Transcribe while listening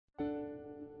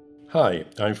Hi,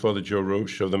 I'm Father Joe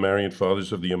Roche of the Marian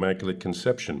Fathers of the Immaculate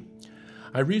Conception.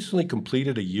 I recently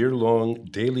completed a year-long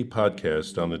daily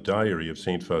podcast on the Diary of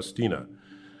St. Faustina.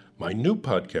 My new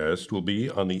podcast will be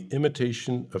on the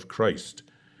Imitation of Christ.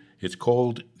 It's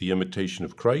called The Imitation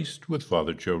of Christ with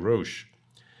Father Joe Roche.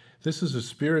 This is a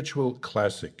spiritual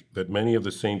classic that many of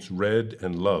the saints read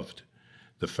and loved.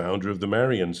 The founder of the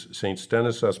Marians, St.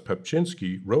 Stanislas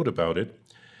Papczynski, wrote about it.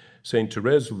 St.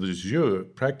 Therese of Lisieux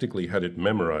practically had it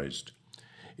memorized.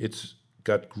 It's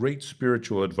got great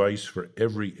spiritual advice for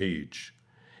every age.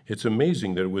 It's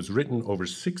amazing that it was written over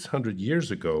 600 years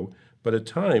ago, but at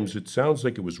times it sounds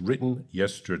like it was written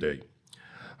yesterday.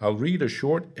 I'll read a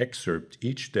short excerpt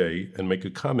each day and make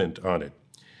a comment on it.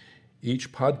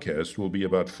 Each podcast will be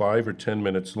about 5 or 10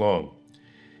 minutes long.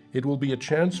 It will be a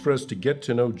chance for us to get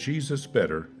to know Jesus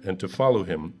better and to follow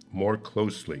him more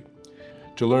closely.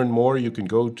 To learn more, you can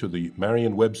go to the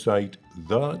Marian website,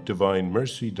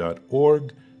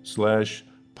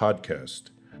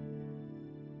 thedivinemercy.org/podcast.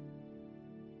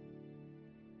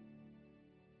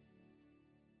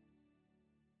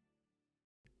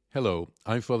 Hello,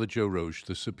 I'm Father Joe Roche,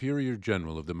 the Superior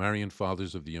General of the Marian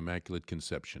Fathers of the Immaculate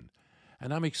Conception,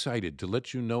 and I'm excited to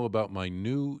let you know about my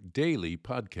new daily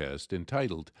podcast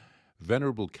entitled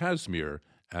Venerable Casimir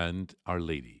and Our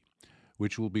Lady,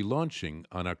 which will be launching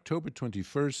on October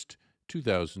 21st,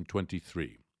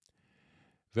 2023.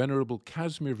 Venerable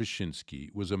Casimir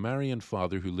Wyszynski was a Marian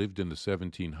father who lived in the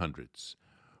 1700s.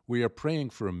 We are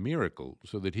praying for a miracle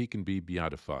so that he can be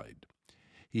beatified.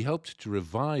 He helped to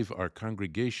revive our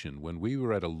congregation when we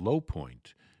were at a low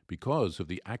point because of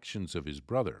the actions of his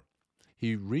brother.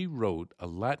 He rewrote a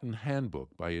Latin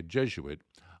handbook by a Jesuit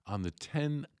on the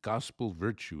 10 gospel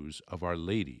virtues of Our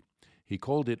Lady. He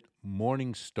called it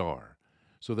Morning Star,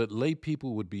 so that lay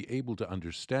people would be able to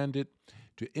understand it,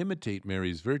 to imitate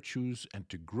Mary's virtues, and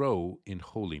to grow in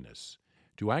holiness.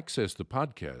 To access the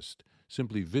podcast,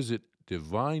 simply visit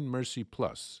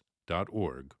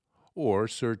divinemercyplus.org or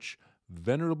search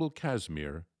Venerable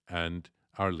Casimir and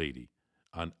Our Lady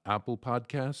on Apple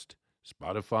Podcast,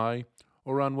 Spotify,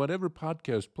 or on whatever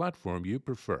podcast platform you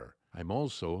prefer. I'm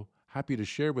also happy to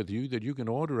share with you that you can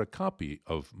order a copy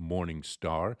of Morning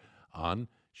Star on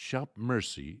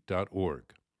shopmercy.org.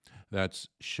 That's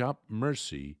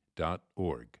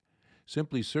shopmercy.org.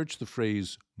 Simply search the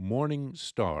phrase Morning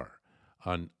Star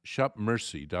on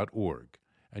shopmercy.org,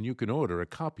 and you can order a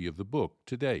copy of the book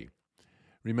today.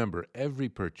 Remember, every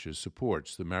purchase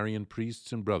supports the Marian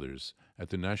priests and brothers at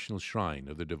the National Shrine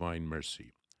of the Divine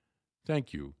Mercy.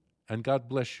 Thank you, and God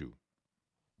bless you.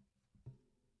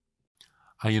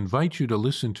 I invite you to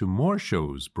listen to more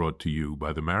shows brought to you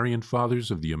by the Marian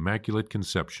Fathers of the Immaculate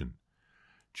Conception.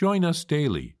 Join us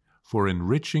daily for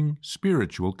enriching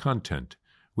spiritual content,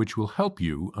 which will help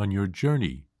you on your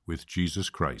journey with Jesus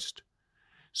Christ.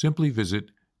 Simply visit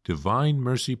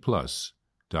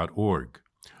divinemercyplus.org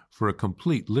for a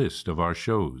complete list of our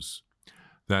shows.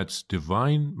 That's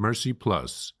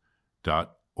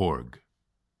divinemercyplus.org.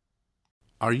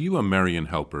 Are you a Marian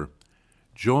helper?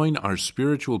 Join our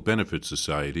Spiritual Benefit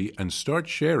Society and start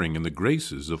sharing in the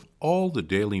graces of all the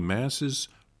daily masses,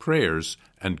 prayers,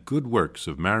 and good works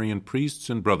of Marian priests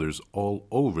and brothers all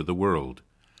over the world.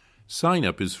 Sign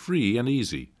up is free and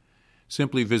easy.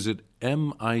 Simply visit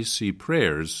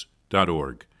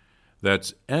micprayers.org.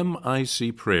 That's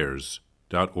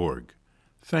micprayers.org.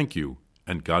 Thank you,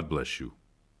 and God bless you.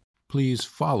 Please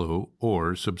follow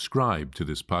or subscribe to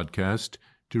this podcast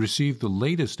to receive the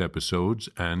latest episodes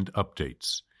and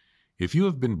updates. If you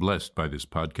have been blessed by this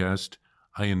podcast,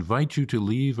 I invite you to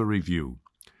leave a review.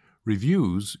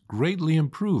 Reviews greatly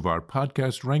improve our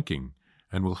podcast ranking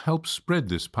and will help spread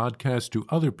this podcast to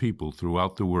other people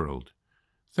throughout the world.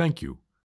 Thank you.